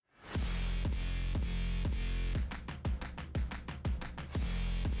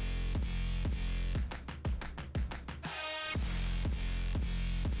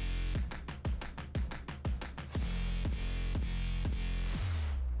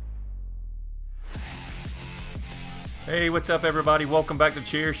Hey, what's up, everybody? Welcome back to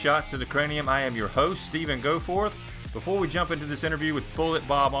Chair Shots to the Cranium. I am your host, Stephen Goforth. Before we jump into this interview with Bullet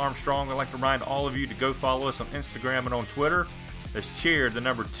Bob Armstrong, I'd like to remind all of you to go follow us on Instagram and on Twitter. That's Chair, the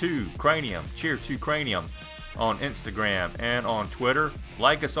number 2, Cranium, Chair 2 Cranium on Instagram and on Twitter.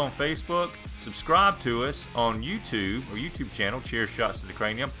 Like us on Facebook. Subscribe to us on YouTube or YouTube channel, Chair Shots to the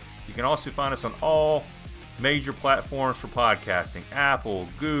Cranium. You can also find us on all major platforms for podcasting, Apple,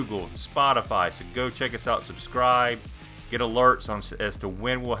 Google, Spotify. So go check us out, subscribe, get alerts as to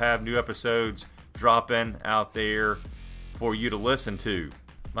when we'll have new episodes dropping out there for you to listen to.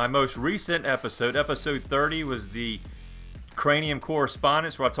 My most recent episode 30, was the Cranium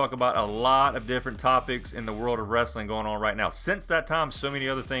Correspondence, where I talk about a lot of different topics in the world of wrestling going on right now. Since that time, so many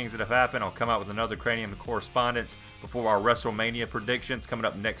other things that have happened. I'll come out with another Cranium Correspondence before our WrestleMania predictions coming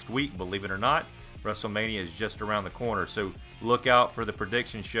up next week, believe it or not. WrestleMania is just around the corner, so look out for the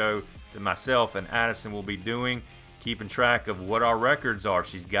prediction show that myself and Addison will be doing, keeping track of what our records are.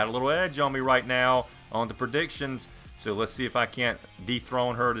 She's got a little edge on me right now on the predictions, so let's see if I can't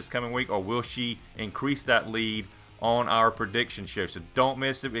dethrone her this coming week, or will she increase that lead on our prediction show. So don't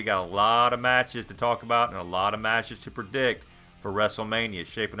miss it. We got a lot of matches to talk about and a lot of matches to predict for WrestleMania. It's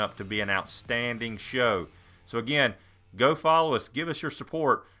shaping up to be an outstanding show. So again, go follow us. Give us your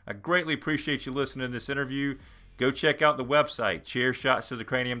support. I greatly appreciate you listening to this interview. Go check out the website,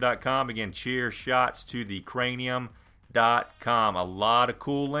 chairshotstothecranium.com. Again, chairshotstothecranium.com. A lot of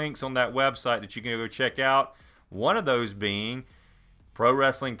cool links on that website that you can go check out. One of those being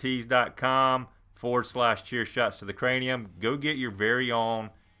prowrestlingtees.com/chairshotstothecranium. Go get your very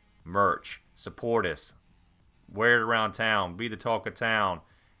own merch. Support us. Wear it around town. Be the talk of town.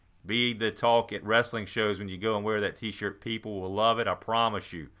 Be the talk at wrestling shows when you go and wear that t-shirt. People will love it, I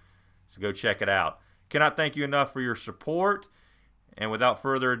promise you. So go check it out. Cannot thank you enough for your support. And without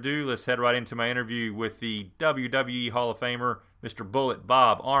further ado, let's head right into my interview with the WWE Hall of Famer, Mr. Bullet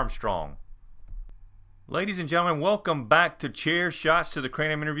Bob Armstrong. Ladies and gentlemen, welcome back to Chair Shots to the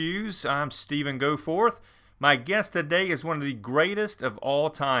Cranium Interviews. I'm Stephen Goforth. My guest today is one of the greatest of all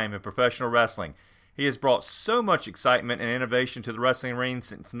time in professional wrestling. He has brought so much excitement and innovation to the wrestling ring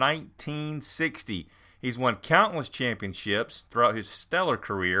since 1960. He's won countless championships throughout his stellar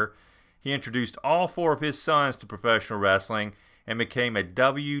career. He introduced all 4 of his sons to professional wrestling and became a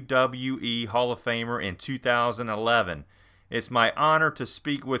WWE Hall of Famer in 2011. It's my honor to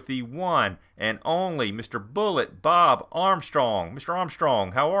speak with the one and only Mr. Bullet Bob Armstrong. Mr.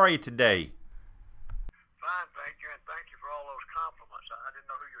 Armstrong, how are you today? Fine, thank you, and thank you for all those compliments. I didn't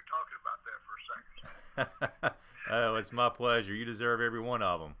know who you were talking about there for a second. Oh, it's my pleasure. You deserve every one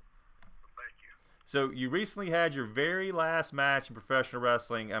of them. Thank you. So you recently had your very last match in professional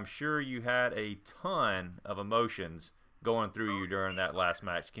wrestling. I'm sure you had a ton of emotions going through you during that last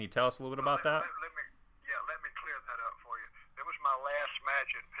match. Can you tell us a little bit about that? Let me clear that up for you. It was my last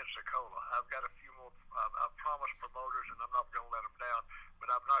match in Pensacola. I've got a few more. I've promised promoters, and I'm not going to let them down. But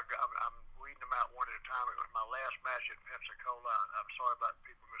I'm weeding them out one at a time. It was my last match in Pensacola. I'm sorry about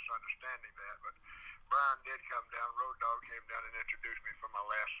people misunderstanding that, but Brian did come down. Road Dogg came down and introduced me for my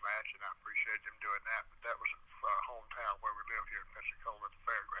last match, and I appreciate him doing that. But that was our hometown where we live here in Pensacola at the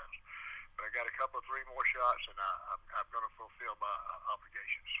fairgrounds. But I got a couple of 3 more shots, and I'm going to fulfill my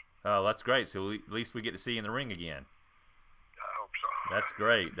obligations. Oh, that's great. So at least we get to see you in the ring again. I hope so. That's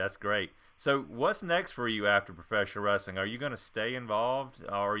great. That's great. So what's next for you after professional wrestling? Are you going to stay involved?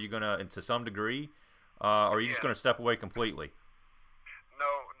 Or are you going to, to some degree? Or are you just going to step away completely? No,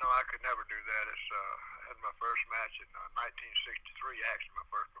 I could never do that. I had my first match in 1963, actually my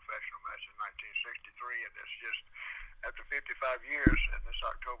first professional match in 1963, and it's just after 55 years, and this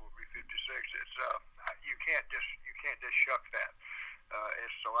October will be 56. It's you can't just shuck that.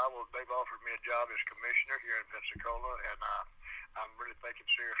 So they've offered me a job as commissioner here in Pensacola, and I'm really thinking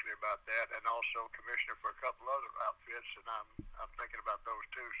seriously about that, and also commissioner for a couple other outfits, and I'm thinking about those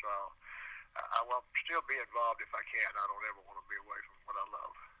too. So I will still be involved if I can. I don't ever want to be away from what I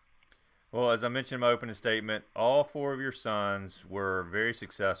love. Well, as I mentioned in my opening statement, all 4 of your sons were very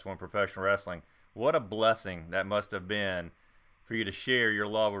successful in professional wrestling. What a blessing that must have been for you to share your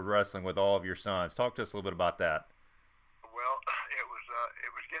love of wrestling with all of your sons. Talk to us a little bit about that. Well,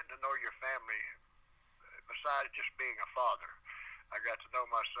 it was getting to know your family besides just being a father. I got to know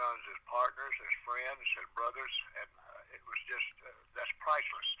my sons as partners, as friends, as brothers, and it was just that's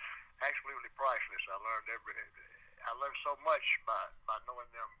priceless, absolutely priceless. I learned so much by knowing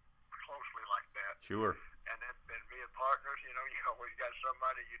them closely like that. Sure. And being partners, you always got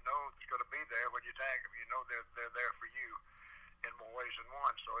somebody that's going to be there when you tag them. They're there for you in more ways than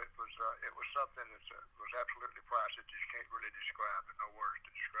one. So it was something that was absolutely priceless. You can't really describe, in no words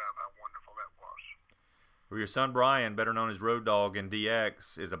to describe how wonderful that was. where your son Brian, better known as Road Dogg in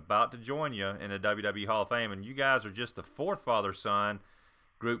DX, is about to join you in the WWE Hall of Fame, and you guys are just the fourth father-son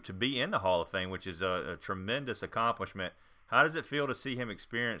group to be in the Hall of Fame, which is a tremendous accomplishment. How does it feel to see him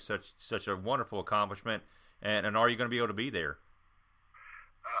experience such a wonderful accomplishment, and are you going to be able to be there?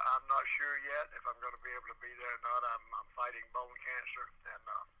 I'm not sure yet if I'm going to be able to be there or not. I'm fighting bone cancer, and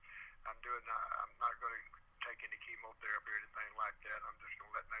I'm not going to take any chemotherapy or anything like that. I'm just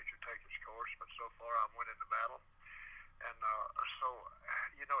going to let nature take its course. But so far, I'm winning the battle. And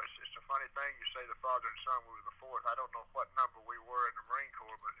it's a funny thing. You say the father and son, we were the fourth. I don't know what number we were in the Marine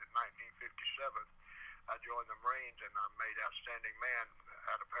Corps, but in 1957, I joined the Marines, and I made Outstanding Man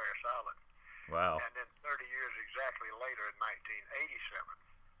out of Parris Island. Wow. And then 30 years exactly later, in 1987,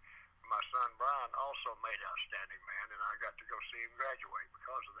 my son Brian also made Outstanding Man, and I got to go see him graduate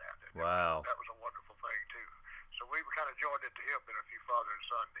because of that. And wow. That was a wonderful thing, too. So we kind of joined it to him in a few father and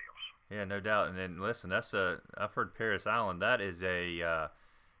son deals. Yeah, no doubt. And then listen, I've heard Parris Island. That is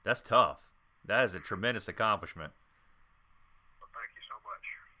that's tough. That is a tremendous accomplishment. Well, thank you so much.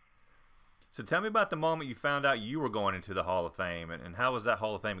 So tell me about the moment you found out you were going into the Hall of Fame, and how was that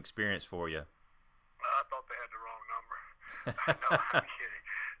Hall of Fame experience for you? I thought they had the wrong number. No, I'm kidding.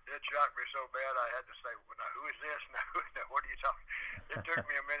 It shocked me so bad I had to say, well, now, who is this? Now, what are you talking? It took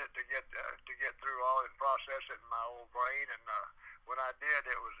me a minute to get through all and process it in my old brain, and when I did,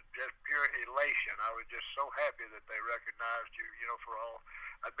 it was just pure elation. I was just so happy that they recognized you, for all.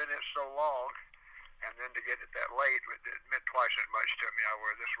 I'd been in so long, and then to get it that late, it meant twice as much to me. I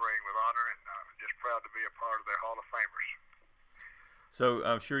wear this ring with honor, and I'm just proud to be a part of their Hall of Famers. So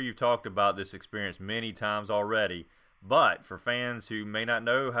I'm sure you've talked about this experience many times already, but for fans who may not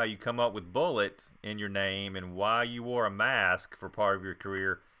know how you come up with Bullet in your name and why you wore a mask for part of your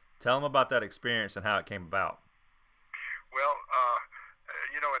career, tell them about that experience and how it came about. Well,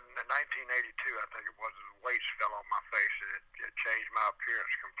 in 1982, I think it was, the weights fell on my face, and it changed my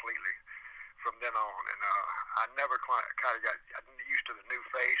appearance completely from then on. And I never kind of got used to the new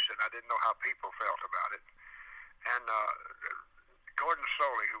face, and I didn't know how people felt about it. And Gordon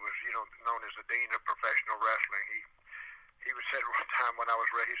Solie, who was, known as the Dean of Professional Wrestling, he was said one time when I was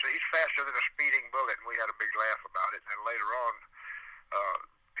ready, he said, he's faster than a speeding bullet, and we had a big laugh about it. And later on,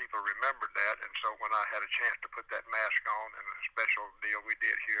 people remembered that, and so when I had a chance to put that mask on in a special deal we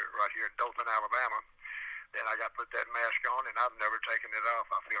did right here in Dothan, Alabama, then I got to put that mask on, and I've never taken it off.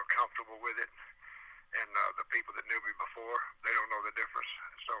 I feel comfortable with it, and the people that knew me before, they don't know the difference.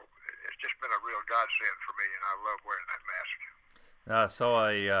 So it's just been a real godsend for me, and I love wearing that mask. I saw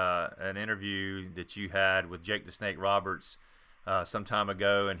an interview that you had with Jake the Snake Roberts some time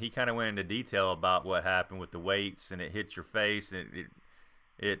ago, and he kind of went into detail about what happened with the weights, and it hit your face, and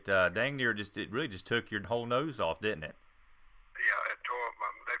it dang near it really just took your whole nose off, didn't it? Yeah, it tore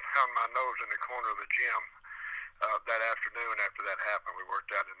up. They found my nose in the corner of the gym that afternoon after that happened. We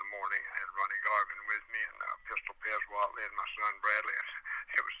worked out in the morning. I had Ronnie Garvin with me, and Pistol Pez Watley, and my son Bradley.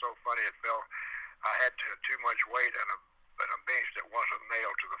 It was so funny. It felt I had too much weight and a bench that wasn't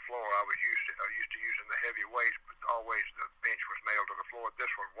nailed to the floor. I used to using the heavy weights, but always the bench was nailed to the floor.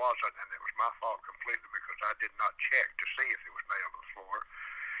 This one wasn't, and it was my fault completely because I did not check to see if it was nailed to the floor.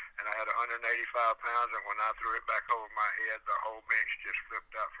 And I had 185 pounds, and when I threw it back over my head, the whole bench just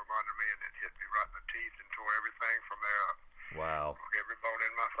flipped out from under me, and it hit me right in the teeth and tore everything from there up. Wow. Broke every bone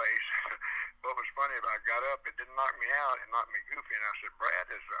in my face. What was funny, I got up, it didn't knock me out, it knocked me goofy, and I said, Brad,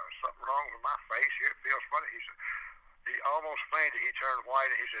 is something wrong with my face here? It feels funny. He almost fainted. He turned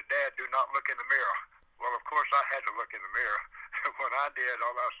white, and he said, Dad, do not look in the mirror. Well, of course, I had to look in the mirror. When I did,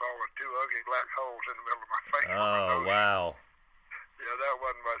 all I saw was two ugly black holes in the middle of my face. Oh, wow. Yeah, that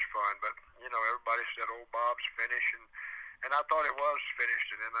wasn't much fun, but, everybody said, old Bob's finished, and I thought it was finished,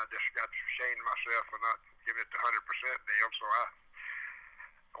 and then I just got ashamed of myself for not giving it the 100% deal, so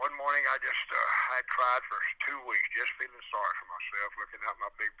one morning I cried for 2 weeks, just feeling sorry for myself, looking out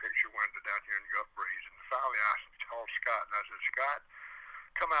my big picture window down here in Gulf Breeze, and finally I called Scott, and I said, Scott,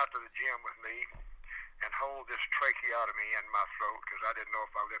 come out to the gym with me and hold this tracheotomy in my throat, because I didn't know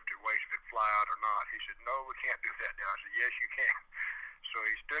if I lifted weights if it'd fly out or not. He said, no, we can't do that now. I said, yes, you can. So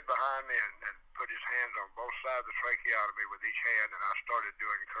he stood behind me and put his hands on both sides of the tracheotomy with each hand, and I started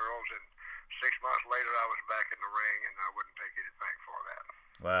doing curls, and 6 months later I was back in the ring, and I wouldn't take anything for that.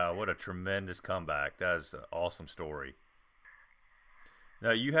 Wow, what a tremendous comeback. That is an awesome story.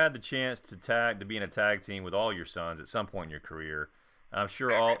 Now, you had the chance to be in a tag team with all your sons at some point in your career. I'm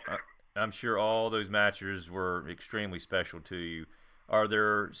sure all those matches were extremely special to you. Are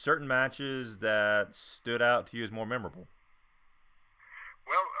there certain matches that stood out to you as more memorable?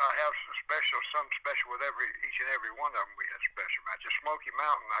 Well, I have some special with each and every one of them. We had special matches. Smoky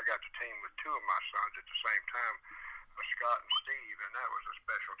Mountain, I got to team with two of my sons at the same time, Scott and Steve, and that was a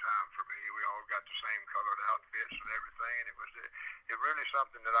special time for me. We all got the same colored outfits and everything, and it really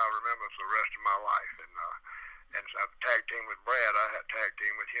something that I remember for the rest of my life. And I tag team with Brad. I had tag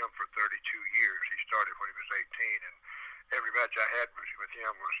team with him for 32 years. He started when he was 18, and every match I had with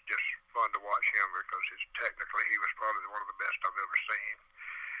him was just fun to watch him because technically he was probably one of the best I've ever seen.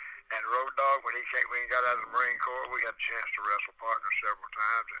 And Road Dogg, when he got out of the Marine Corps, we had a chance to wrestle partners several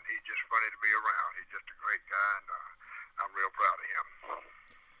times, and he's just funny to be around. He's just a great guy, and I'm real proud of him.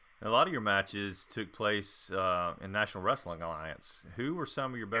 A lot of your matches took place in National Wrestling Alliance. Who were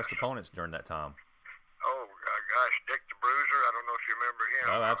some of your best opponents during that time? Oh, gosh, Dick the Bruiser. I don't know if you remember him.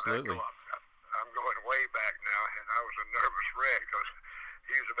 Oh, absolutely. I'm going way back now, and I was a nervous wreck because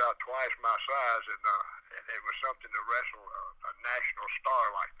he was about twice my size, and it was something to wrestle a national star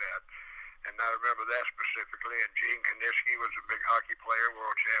like that. And I remember that specifically. And Gene Kaniski was a big hockey player,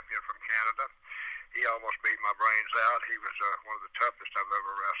 world champion from Canada. He almost beat my brains out. He was one of the toughest I've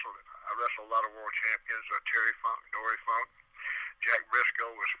ever wrestled. I wrestled a lot of world champions, Terry Funk, Dory Funk. Jack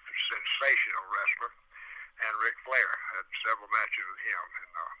Briscoe was a sensational wrestler. And Ric Flair. I had several matches with him.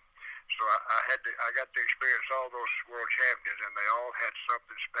 And so I got to experience all those world champions, and they all had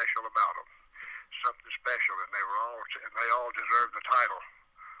something special about them. Something special, and they all deserved the title,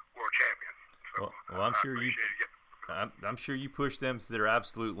 world champion. So well, I'm sure you pushed them to their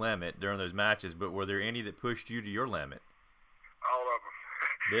absolute limit during those matches. But were there any that pushed you to your limit? All of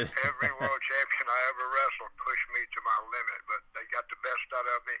them. Every world champion I ever wrestled pushed me to my limit, but they got the best out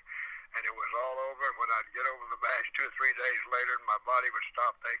of me, and it was all over. When I'd get over the match 2 or 3 days later, and my body would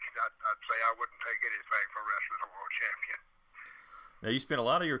stop thinking, I'd say I wouldn't take anything for wrestling a world champion. Now, you spent a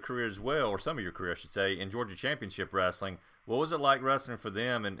lot of your career as well, or some of your career, I should say, in Georgia Championship Wrestling. What was it like wrestling for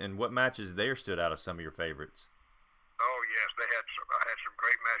them, and what matches there stood out of some of your favorites? Oh, yes. I had some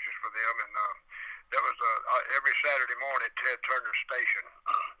great matches for them, and that was every Saturday morning at Ted Turner Station,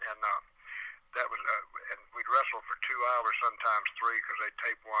 and that was and we'd wrestle for 2 hours, sometimes 3, because they'd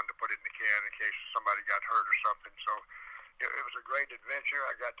tape one to put it in the can in case somebody got hurt or something. So it was a great adventure.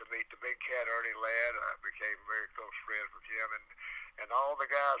 I got to meet the big cat Ernie Ladd. I became very close friends with him, and all the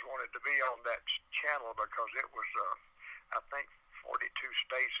guys wanted to be on that channel because it was I think 42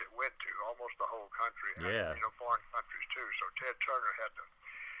 states it went to, almost the whole country. Yeah. And, foreign countries too. So Ted Turner had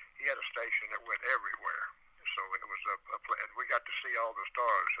a station that went everywhere. So it was and we got to see all the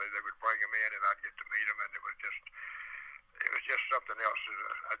stars. So they would bring them in, and I'd get to meet them, and it was just something else.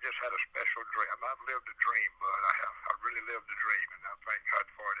 I just had a special dream. I've lived a dream, but I really lived a dream, and I thank God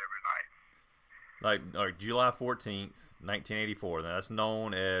for it every night. Like July 14th, 1984. Now, that's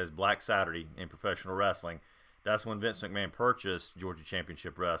known as Black Saturday in professional wrestling. That's when Vince McMahon purchased Georgia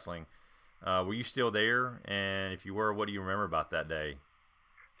Championship Wrestling. Were you still there? And if you were, what do you remember about that day?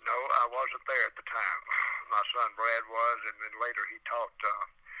 No, I wasn't there at the time. My son Brad was, and then later he taught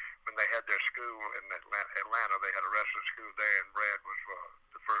when they had their school in Atlanta. They had a wrestling school there, and Brad was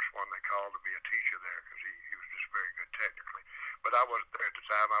the first one they called to be a teacher there because he was just very good technically. But I wasn't there at the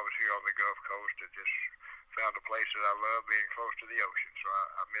time. I was here on the Gulf Coast and just found a place that I love, being close to the ocean, so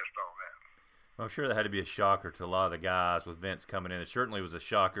I missed all that. Well, I'm sure that had to be a shocker to a lot of the guys with Vince coming in. It certainly was a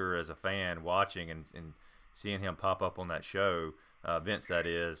shocker as a fan watching and seeing him pop up on that show, Vince that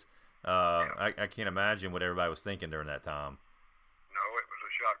is. I can't imagine what everybody was thinking during that time. No, it was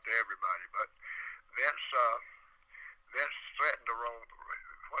a shock to everybody. But Vince threatened to roam.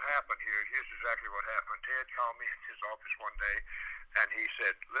 What happened here? Here's exactly what happened. Ted called me in his office one day, and he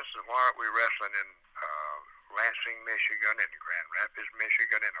said, "Listen, why aren't we wrestling in Lansing, Michigan, and Grand Rapids,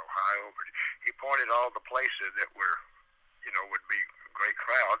 Michigan, and Ohio?" He pointed all the places that were, would be great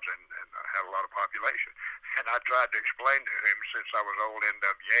crowds and had a lot of population. And I tried to explain to him, since I was old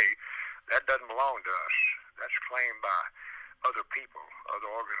NWA, that doesn't belong to us. That's claimed by other people,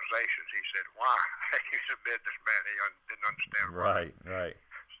 other organizations. He said, "Why?" He's a businessman. He didn't understand why. Right.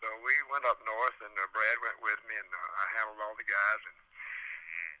 So we went up north, and Brad went with me, and I handled all the guys.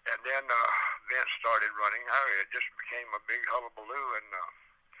 And then Vince started running. It just became a big hullabaloo,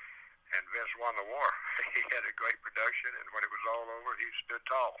 and Vince won the war. He had a great production, and when it was all over, he stood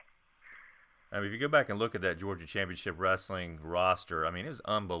tall. I mean, if you go back and look at that Georgia Championship Wrestling roster, I mean, it was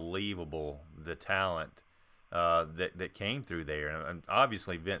unbelievable, the talent that came through there. And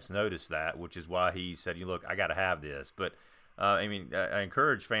obviously Vince noticed that, which is why he said, "Look, I got to have this." But, I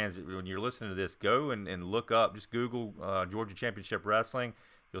encourage fans, when you're listening to this, go and look up, just Google Georgia Championship Wrestling.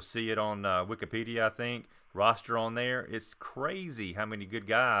 You'll see it on Wikipedia, I think, roster on there. It's crazy how many good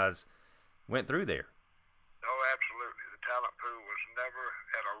guys went through there. Oh, absolutely. The talent pool was never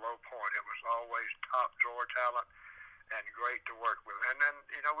at a low point. It was always top drawer talent and great to work with. And then,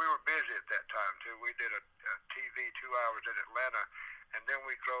 we were busy at that time, too. We did a TV 2 hours in Atlanta, and then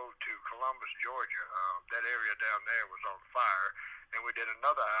we drove to Columbus, Georgia. That area down there was on fire, and we did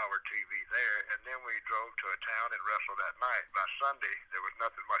another hour TV there, and then we drove to a town and wrestled that night. By Sunday, there was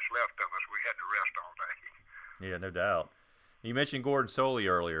nothing much left of us. We had to rest all day. Yeah, no doubt. You mentioned Gordon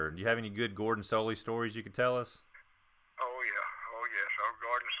Solie earlier. Do you have any good Gordon Solie stories you could tell us? Oh, yeah. Oh, yes.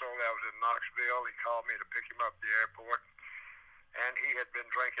 Gordon Solie, I was in Knoxville. He called me to pick him up at the airport. And he had been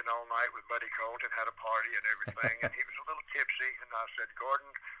drinking all night with Buddy Colt and had a party and everything. And he was a little tipsy. And I said, Gordon,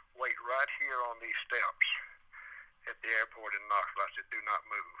 wait right here on these steps at the airport in Knoxville. I said, do not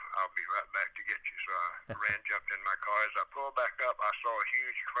move. I'll be right back to get you. So I jumped in my car. As I pulled back up, I saw a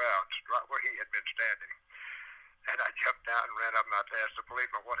huge crowd right where he had been standing. And I jumped down and ran up and I asked the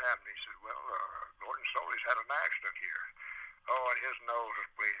policeman what happened. He said, well, Gordon Solie's had an accident here. Oh, and his nose was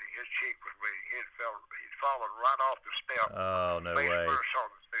bleeding. His cheek was bleeding. He'd fallen right off the step. Oh, no way. First on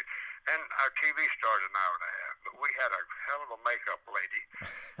the street. And our TV started an hour and a half. But we had a hell of a makeup lady.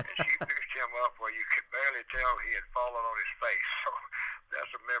 And she fixed him up where you could barely tell he had fallen on his face. So that's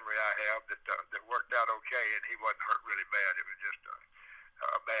a memory I have that worked out okay. And he wasn't hurt really bad. It was just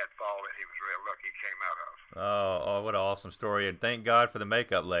a bad fall that he was real lucky he came out of. Oh, what an awesome story. And thank God for the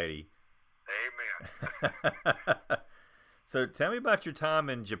makeup lady. Amen. So tell me about your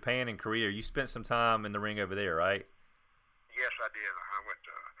time in Japan and Korea. You spent some time in the ring over there, right? Yes, I did. I went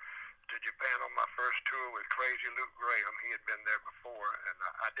to Japan on my first tour with Crazy Luke Graham. He had been there before, and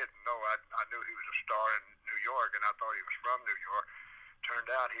I didn't know. I knew he was a star in New York, and I thought he was from New York. Turned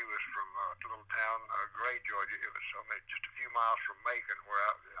out he was from a little town, Gray, Georgia. It was just a few miles from Macon, where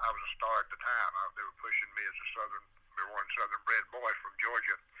I was a star at the time. They were pushing me as a southern bred boy from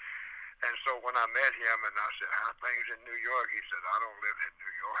Georgia. And so when I met him and I said, how things in New York? He said, I don't live in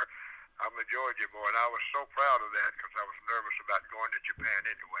New York. I'm a Georgia boy. And I was so proud of that because I was nervous about going to Japan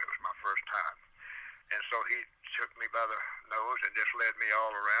anyway. It was my first time. And so he took me by the nose and just led me all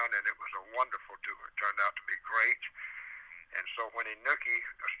around, and it was a wonderful tour. It turned out to be great. And so when Inuki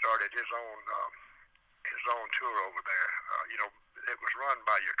started his own tour over there, it was run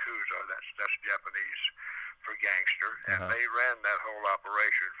by Yakuza. That's Japanese for gangster, and they ran that whole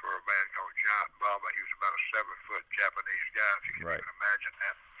operation for a man called John Baba. He was about a 7-foot Japanese guy, if you can even imagine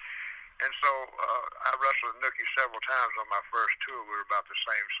that. And so I wrestled Inuki several times on my first tour. We were about the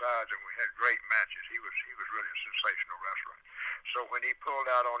same size, and we had great matches. He was really a sensational wrestler. So when he pulled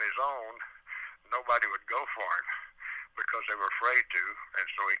out on his own, nobody would go for him because they were afraid to. And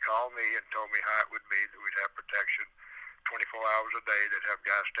so he called me and told me how it would be, that we'd have protection 24 hours a day. They'd have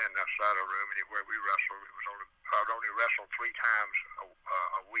guys standing outside a room anywhere we wrestled. I'd only wrestle 3 times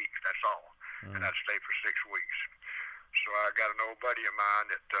a week, that's all. And I'd stay for 6 weeks. So I got an old buddy of mine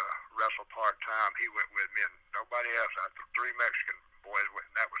that wrestled part-time. He went with me, and nobody else. I had 3 Mexican boys went,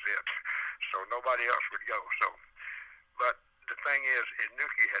 and that was it. So nobody else would go. But the thing is,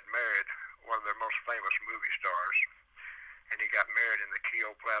 Inuki had married one of their most famous movie stars, and he got married in the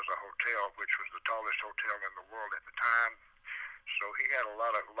Kyo Plaza Hotel, which was the tallest hotel in the world at the time. So he had a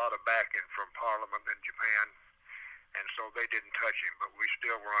lot of backing from Parliament in Japan, and so they didn't touch him. But we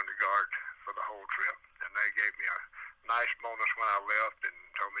still were under guard for the whole trip, and they gave me a nice bonus when I left and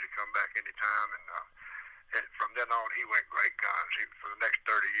told me to come back anytime. And from then on, he went great guns. For the next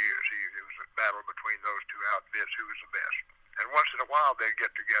 30 years, it was a battle between those 2 outfits, who was the best. And once in a while, they'd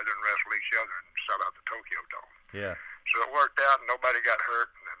get together and wrestle each other and sell out the Tokyo Dome. Yeah. So it worked out, and nobody got hurt,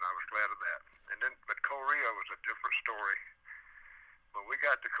 and I was glad of that. But Korea was a different story. When we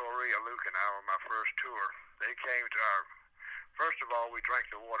got to Korea, Luke and I, on my first tour, they came to our. First of all, we drank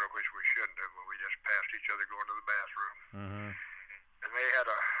the water, which we shouldn't have, but we just passed each other going to the bathroom. Mm-hmm. And they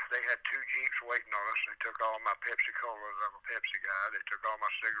had 2 Jeeps waiting on us. They took all my Pepsi Colas. I'm a Pepsi guy. They took all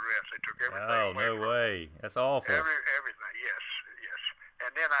my cigarettes. They took everything away. Oh, no way. That's awful. Everything, yes.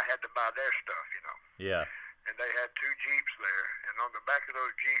 And then I had to buy their stuff, Yeah. And they had 2 Jeeps there. And on the back of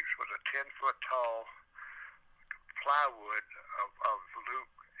those Jeeps was a 10-foot tall plywood of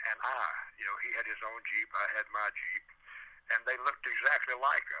Luke and I. He had his own Jeep. I had my Jeep. And they looked exactly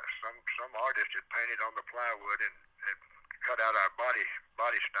like us. Some artist had painted on the plywood and cut out our body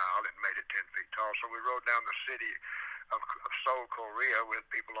style and made it 10 feet tall. So we rode down the city of Seoul, Korea, with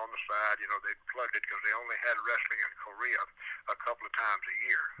people on the side. They plugged it because they only had wrestling in Korea a couple of times a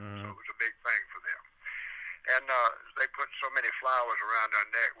year. So it was a big thing for them. And they put so many flowers around our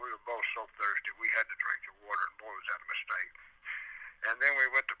neck. We were both so thirsty. We had to drink the water, and boy, was that a mistake. And then we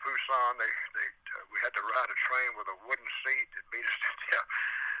went to Busan. We had to ride a train with a wooden seat that beat us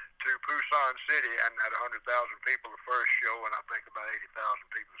to Busan City and had 100,000 people the first show, and I think about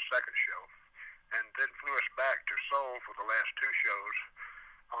 80,000 people the second show. And then flew us back to Seoul for the last two shows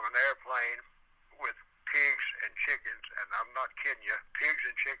on an airplane with pigs and chickens, and I'm not kidding you, pigs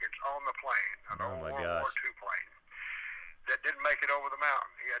and chickens on the plane, an old World War II plane that didn't make it over the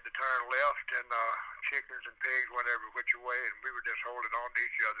mountain. He had to turn left, and chickens and pigs went every which way, and we were just holding on to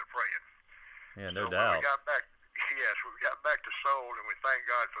each other praying. Yeah, no so doubt. When we got back, we got back to Seoul, and we thank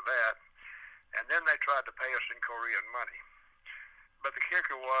God for that. And then they tried to pay us in Korean money. But the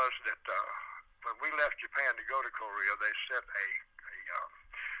kicker was that when we left Japan to go to Korea, they sent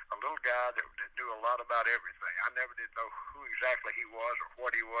a little guy that knew a lot about everything. I never did know who exactly he was or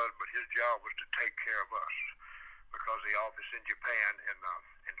what he was, but his job was to take care of us because the office in Japan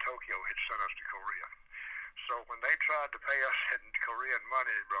in Tokyo had sent us to Korea. So when they tried to pay us in Korean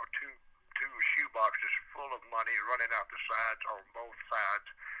money, they brought two shoe boxes full of money running out the sides on both sides.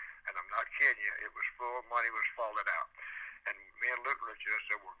 And I'm not kidding you, it was full, money was falling out. And me and Luke just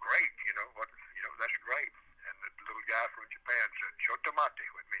said, well, great, that's great. And the little guy from Japan said, Chotomate,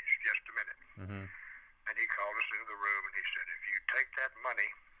 which means just a minute. Mm-hmm. And he called us into the room and he said, if you take that money,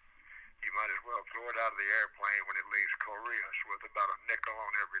 you might as well throw it out of the airplane when it leaves Korea. It's worth about a nickel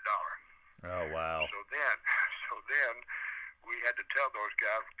on every dollar. Oh, wow. So then we had to tell those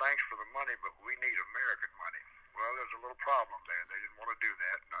guys, thanks for the money, but we need American money. Well, there's a little problem there. They didn't want to do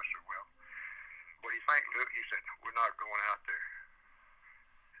that. And I said, well, what do you think, Luke? He said, we're not going out there.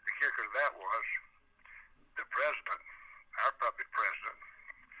 The kicker of that was the president, our puppet president,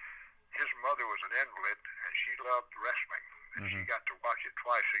 his mother was an invalid, and she loved wrestling. And she got to watch it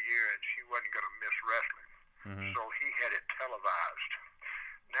twice a year, and she wasn't going to miss wrestling. Mm-hmm. So he had it televised.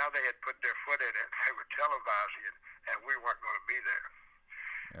 Now they had put their foot in it. They were televising it, and we weren't going to be there.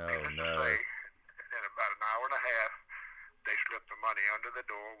 Oh, no. To say, in about an hour and a half, they slipped the money under the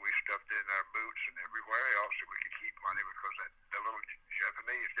door. We stuffed it in our boots and everywhere else so we could keep money because the little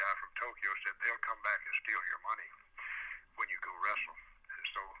Japanese guy from Tokyo said they'll come back and steal your money when you go wrestle. And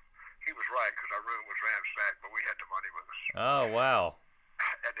so he was right because our room was ransacked, but we had the money with us. Oh, wow.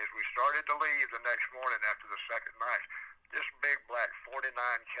 And as we started to leave the next morning after the second night, this big black 49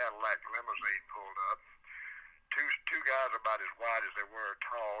 Cadillac limousine pulled up. Two guys about as wide as they were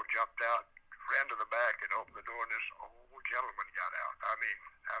tall jumped out, ran to the back and opened the door, and this old gentleman got out. I mean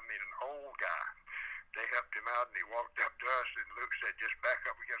an old guy. They helped him out, and he walked up to us, and Luke said, just back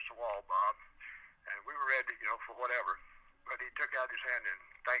up against the wall, Bob. And we were ready, for whatever. But he took out his hand and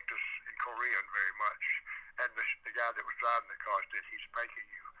thanked us in Korean very much. And the guy that was driving the car said, he's thanking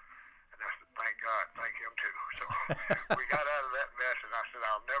you. And I said, thank God, thank him too. So we got out of that mess, and I said,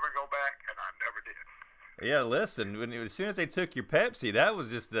 I'll never go back, and I never did. Yeah, listen. As soon as they took your Pepsi, that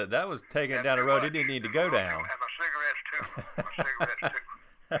was just that was taking it down a road it didn't need to go down. And my cigarettes too. My cigarettes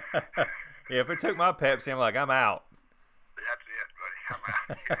too. Yeah, if it took my Pepsi, I'm like, I'm out. That's it,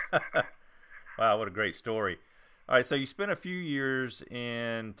 buddy. I'm out. Wow, what a great story. All right, so you spent a few years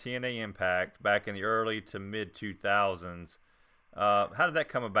in TNA Impact back in the early to mid 2000s. How did that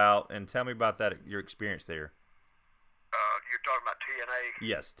come about? And tell me about that, your experience there. You're talking about TNA?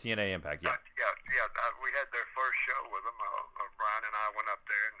 Yes, TNA Impact. Yeah. Yeah. We had their first show with them. Brian and I went up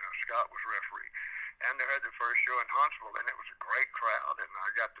there, and Scott was referee. And they had their first show in Huntsville, and it was a great crowd. And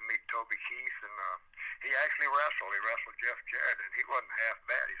I got to meet Toby Keith, and he actually wrestled. He wrestled Jeff Jarrett, and he wasn't half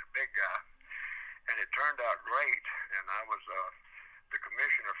bad. He's a big guy. And it turned out great, and I was the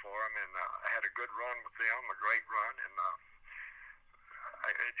commissioner for him, and I had a good run with them, a great run, and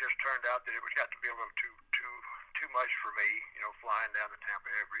it just turned out that it got to be a little too much for me, flying down to Tampa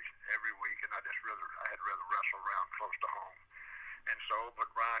every week, and I had rather wrestle around close to home. And so, but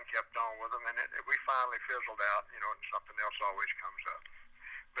Ryan kept on with them, and we finally fizzled out, and something else always comes up.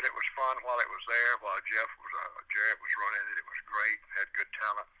 But it was fun while it was there, while Jarrett was running it. It was great, had good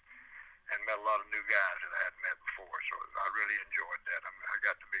talent, and met a lot of new guys that I hadn't met before. So I really enjoyed that. I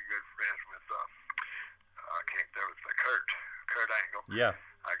got to be good friends with Kurt Angle. Yeah.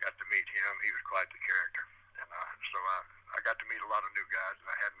 I got to meet him. He was quite the character. And so I got to meet a lot of new guys that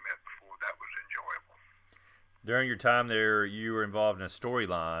I hadn't met before. That was enjoyable. During your time there, you were involved in a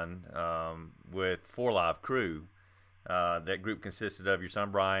storyline with 4 Live Crew. That group consisted of your son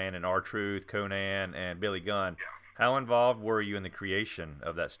Brian and R-Truth, Conan, and Billy Gunn. Yeah. How involved were you in the creation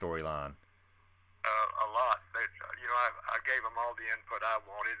of that storyline? A lot. I gave them all the input I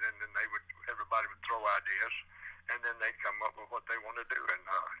wanted, and then everybody would throw ideas, and then they'd come up with what they wanted to do. And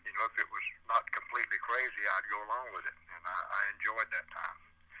if it was not completely crazy, I'd go along with it, and I enjoyed that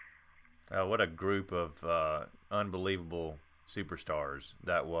time. What a group of unbelievable superstars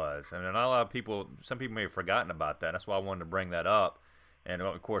that was. I mean, not a lot of people, some people may have forgotten about that. That's why I wanted to bring that up. and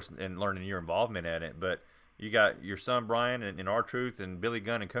of course, and learning your involvement in it. But you got your son Brian and R-Truth and Billy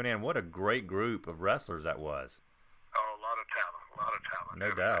Gunn and Conan. What a great group of wrestlers that was. Oh, a lot of talent, a lot of talent.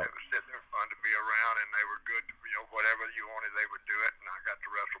 No doubt. It was sitting there fun to be around, and they were good. Whatever you wanted, they would do it. And I got to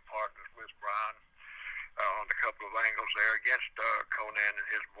wrestle partners with Brian on a couple of angles there against Conan and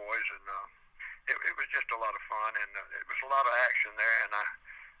his boys, and it was just a lot of fun, and it was a lot of action there.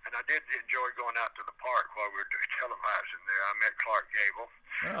 And I did enjoy going out to the park while we were televising there. I met Clark Gable.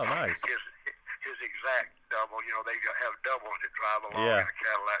 Oh, nice. His exact double. They have doubles that drive along Yeah. in a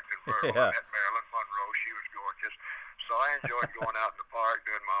Cadillac convertible. Yeah. I met Marilyn Monroe. She was gorgeous. So I enjoyed going out in the park,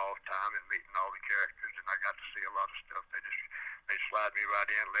 doing my off time, and meeting all the characters, and I got to see a lot of stuff. They slide me right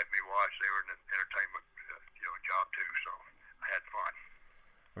in, let me watch. They were in an entertainment job too, so I had fun.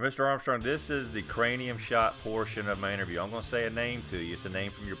 Well, Mr. Armstrong, this is the cranium shot portion of my interview. I'm going to say a name to you. It's a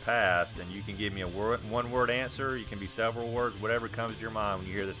name from your past, and you can give me a one-word answer. You can be several words, whatever comes to your mind when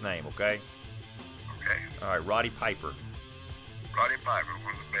you hear this name, okay? Okay. All right, Roddy Piper. Roddy Piper,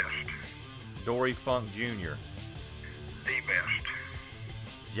 one of the best. Dory Funk Jr. The best.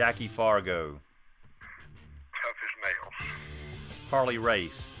 Jackie Fargo. Tough as nails. Harley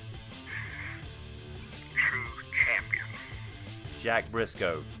Race. True champion. Jack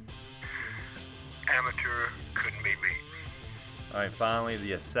Briscoe. Amateur, couldn't be beat. All right, finally,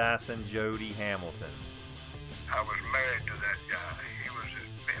 the assassin Jody Hamilton. I was married to that guy. He was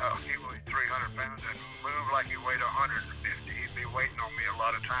 300 pounds and moved like he weighed 150. He'd be waiting on me a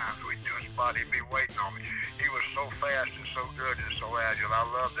lot of times. We'd do a spot, he'd be waiting on me. He was so fast and so good and so agile. I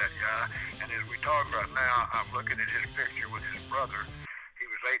love that guy. And as we talk right now, I'm looking at his picture with his brother. He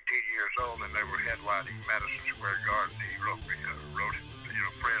was 18 years old, and they were headlining Madison Square Garden. He wrote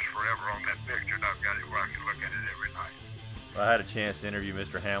Prayers Forever on that picture, and I've got it where I can look at it every night. I had a chance to interview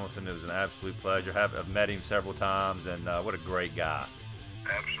Mr. Hamilton. It was an absolute pleasure. I've met him several times, and what a great guy.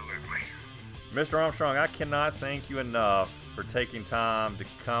 Absolutely. Mr. Armstrong, I cannot thank you enough for taking time to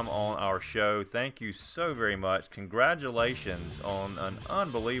come on our show. Thank you so very much. Congratulations on an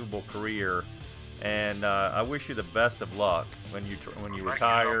unbelievable career, and I wish you the best of luck when you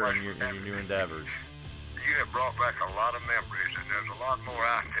retire and your new endeavors. You have brought back a lot of memories, and there's a lot more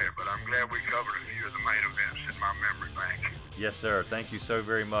out there, but I'm glad we covered a few of the main events in my memory bank. Yes, sir. Thank you so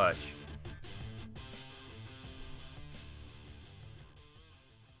very much.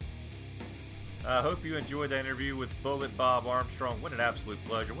 I hope you enjoyed that interview with Bullet Bob Armstrong. What an absolute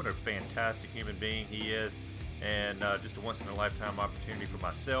pleasure. What a fantastic human being he is. And just a once-in-a-lifetime opportunity for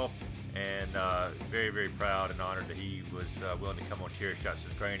myself. And very, very proud and honored that he was willing to come on Chair Shots to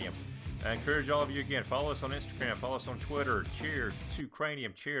the Cranium. I encourage all of you again, follow us on Instagram, follow us on Twitter, Chair to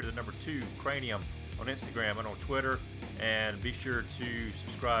Cranium, Chair to the number 2 Cranium on Instagram and on Twitter. And be sure to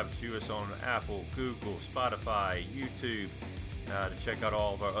subscribe to us on Apple, Google, Spotify, YouTube, to check out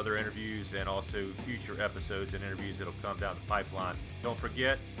all of our other interviews and also future episodes and interviews that'll come down the pipeline. Don't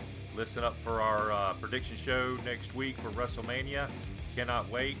forget, listen up for our prediction show next week for WrestleMania. Cannot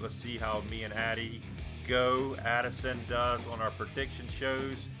wait. Let's see how me and Addie go. Addison does on our prediction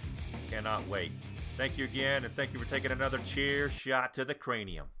shows. Cannot wait. Thank you again, and thank you for taking another chair shot to the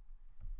cranium.